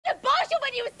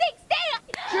when you were 16!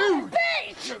 Jude!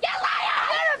 Bitch! You liar!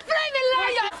 You're a flaming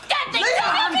liar! Get this!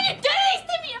 How can you do this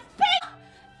to me, you pig?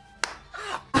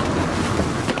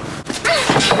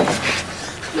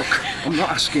 Look, I'm not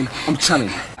asking, I'm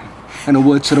telling. And a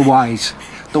word to the wise.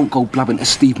 Don't go blabbing to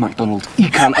Steve McDonald. He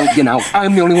can't help you now.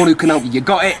 I'm the only one who can help you. You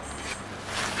got it?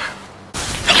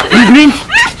 Evening.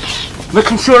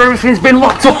 Making sure everything's been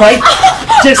locked up, eh?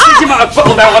 Just think you might have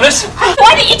bottled out on us.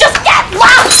 Why didn't you just get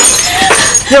lost?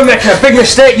 You're making a big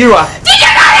mistake, you are. Did you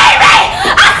not hear me?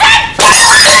 I said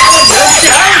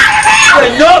get away!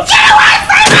 You're nuts! Get away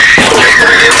from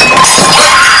me!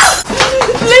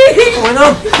 Leave! What's going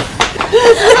on?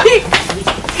 Leave!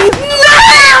 No!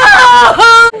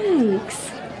 Thanks.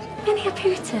 Any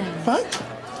aperitif? Huh?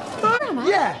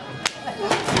 Yeah.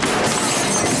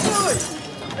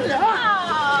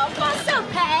 Oh, what's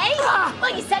okay?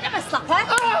 Well, you said I'm a slapper.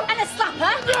 And a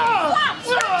slapper.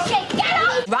 Slap, shit, get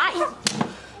up! Right.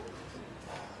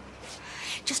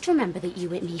 Just remember that you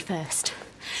hit me first.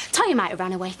 Toya might have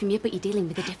ran away from you, but you're dealing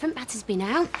with a different Battersby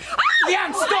now.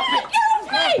 Leanne, stop it! Get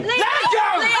off me! Let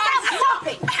go! Leanne, stop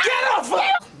it! Get off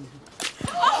her!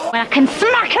 Well, I can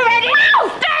smack her head in! Oh,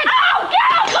 get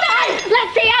off me!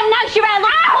 Let's see how nice you are.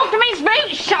 Let's hold him his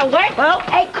roots, shall we? Well,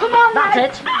 hey, come on,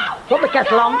 that's man. it. Put the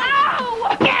kettle on.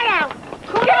 Oh, get out!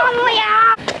 Come on,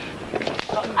 Leanne!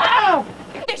 Oh!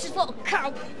 Vicious little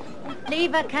cow!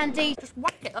 Leave her, Candy. Just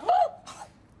whack it.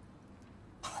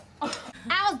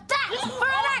 How's that for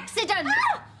an accident?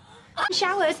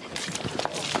 Showers.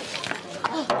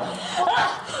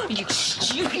 You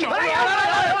stupid! Whoa!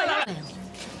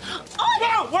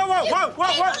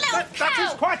 That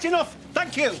is quite enough.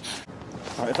 Thank you.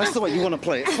 All right, if that's the way you want to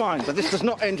play it, fine, but this does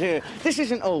not end here. This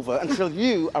isn't over until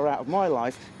you are out of my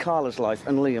life, Carla's life,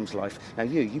 and Liam's life. Now,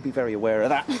 you be very aware of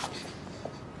that.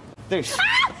 This.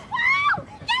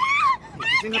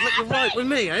 You think I'd let you ride with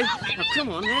me, eh? Now, come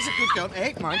on, there's a good girl.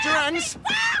 Hey, mind your hands.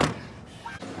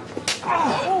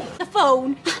 The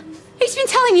phone. Who's been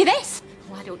telling you this?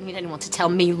 Well, I don't need anyone to tell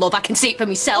me, love. I can see it for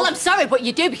myself. Well, I'm sorry, but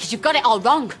you do because you've got it all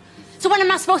wrong. So when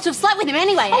am I supposed to have slept with him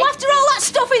anyway? Oh, after all that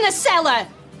stuff in the cellar.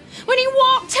 When he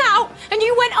walked out and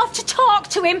you went off to talk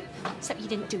to him. Except you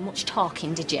didn't do much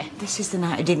talking, did you? This is the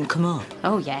night it didn't come up.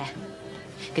 Oh, yeah.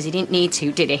 Because he didn't need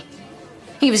to, did he?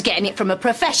 He was getting it from a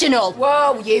professional.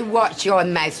 Whoa, you watch your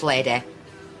mouth, lady.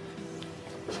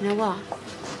 You know what?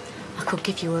 I could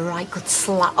give you a right good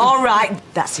slap. All right,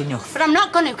 that's enough. But I'm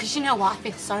not going to, because you know what? I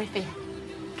feel sorry for you.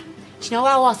 Do you know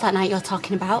where I was that night you're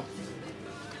talking about?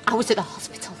 I was at the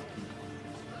hospital.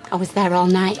 I was there all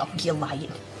night. Oh, you're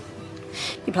lying.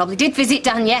 You probably did visit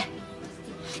Dan, yeah?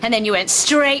 And then you went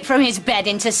straight from his bed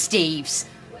into Steve's.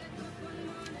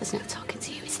 There's no talking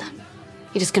to you, is there?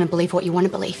 You're just going to believe what you want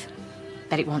to believe.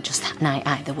 Bet it wasn't just that night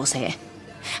either, was it?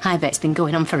 I bet it's been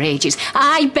going on for ages.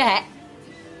 I bet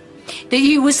that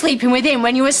you were sleeping with him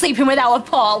when you were sleeping with our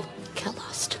Paul. Get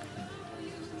lost.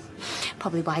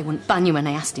 Probably why he wouldn't ban you when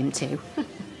I asked him to. Do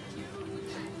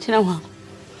you know what?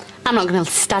 I'm not going to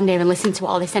stand here and listen to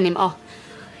all this anymore.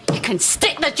 You can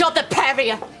stick the job, the pair of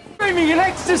you. Screaming in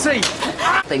ecstasy!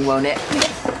 Thing, won't it?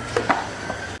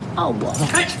 Oh, what?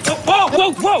 Hey,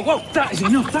 whoa! That is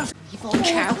enough. That's... You old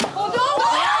cow. Oh, no!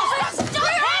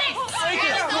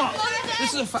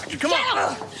 This is a factory. Come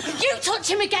on. You touch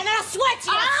him again and I swear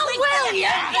to you, I will,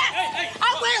 yeah!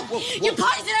 I will! You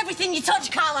poison everything you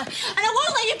touch, Carla. And I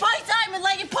won't let you poison Simon,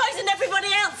 let you poison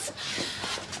everybody else.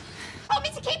 Want me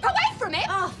to keep away from it?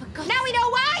 Oh, for God. Now we know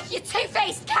why, you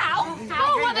two-faced cow.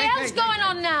 What the hell's going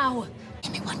on now?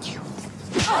 Let me want you.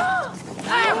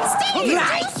 Steve, do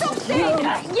something!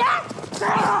 Yeah!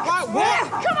 What?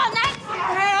 Come on, then!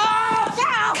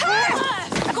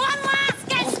 Go on, lass!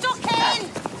 Get stuck in!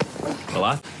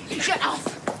 Hello? Shut off!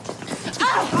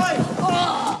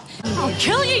 I'll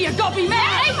kill you, you gobby man!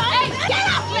 Hey, get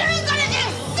off! What are you gonna do?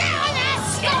 Sit on this!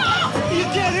 Stop! You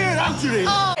can't hear it answering.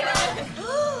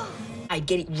 I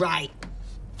get it right.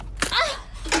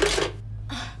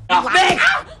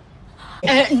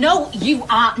 No, you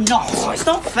are not. Oh, it's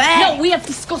not fair. No, we have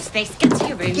discussed this. Get to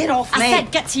your room. Get off me. I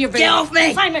said get to your room. Get off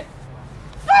me. Simon,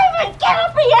 get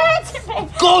off me! You're hurting me.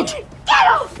 Good. Get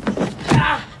off!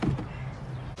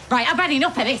 Right, I've had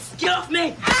enough of this. Get off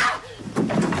me.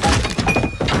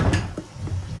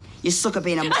 You suck at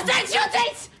being a... I said shut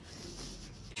it!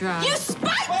 You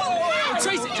spiteful!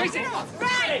 Tracy!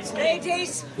 Right!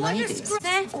 Ladies. What is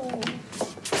there?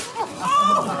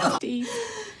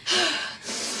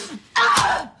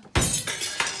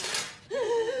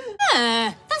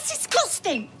 That's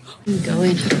disgusting. I'm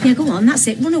going. Yeah, go on, that's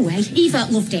it. Run away. Eva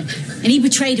loved him, and he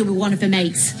betrayed her with one of her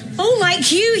mates. Oh,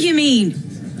 like you mean?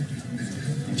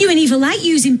 You and Eva like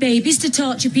using babies to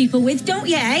torture people with, don't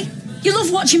you, eh? You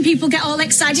love watching people get all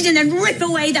excited and then rip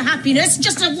away the happiness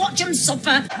just to watch them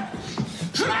suffer.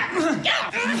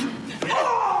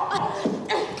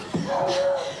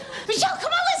 Michelle,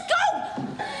 come on, let's go!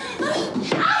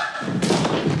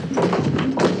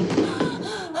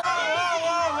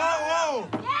 Whoa!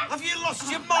 Have you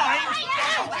lost your mind?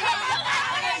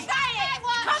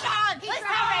 Come on, let's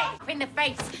hurry! In the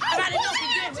face. I've had enough of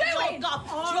you.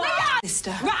 Leanne!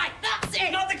 Sister. Right, that's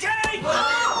it. Not the key!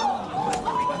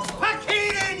 Back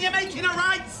in! You're making a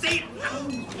right seat.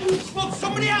 Want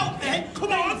somebody out there?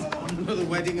 Come on! Another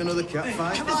wedding, another cat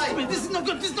fight. This is not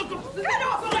good. This is not good. Get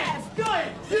off, Lev! Go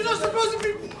it! You're not supposed to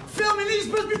be filming these.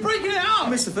 You're supposed to be breaking it I out.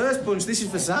 missed the first punch. This is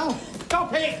for Sal.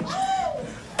 Stop it!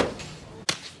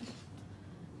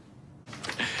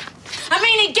 I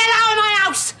mean, get out of my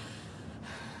house!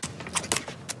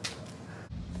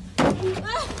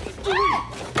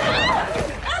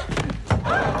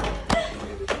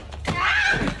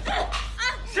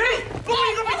 See? Look what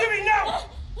you're going to be doing now!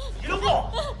 You know what?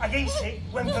 I hate it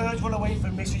when birds run away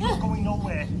from me, so you're going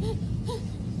nowhere.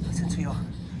 Listen to you.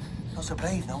 Not so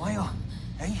brave now, are you?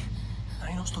 Hey? Now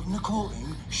you're not stuck in the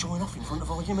courtroom showing off in front of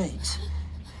all your mates.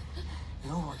 You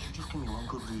know what? You just give me one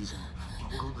good reason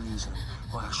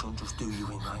why I shouldn't just do you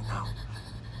in right now.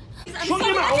 Shut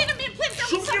your mouth!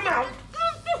 Shut your mouth!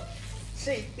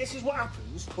 See, this is what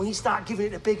happens when you start giving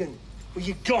it a big one. With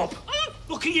your gob.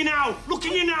 Look at you now! Look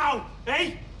at you now!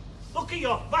 Hey? Look at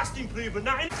you. Vast improvement,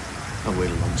 that ain't... I'll wait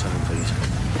a long time, please.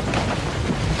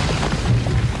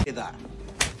 Hear that?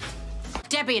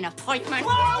 Debbie, an appointment.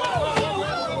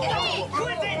 Whoa!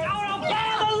 Quit it, or I'll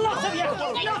bear the lot of you!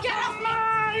 Get off my...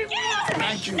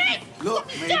 Andrew, look,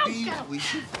 maybe we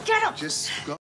should Get up! just go.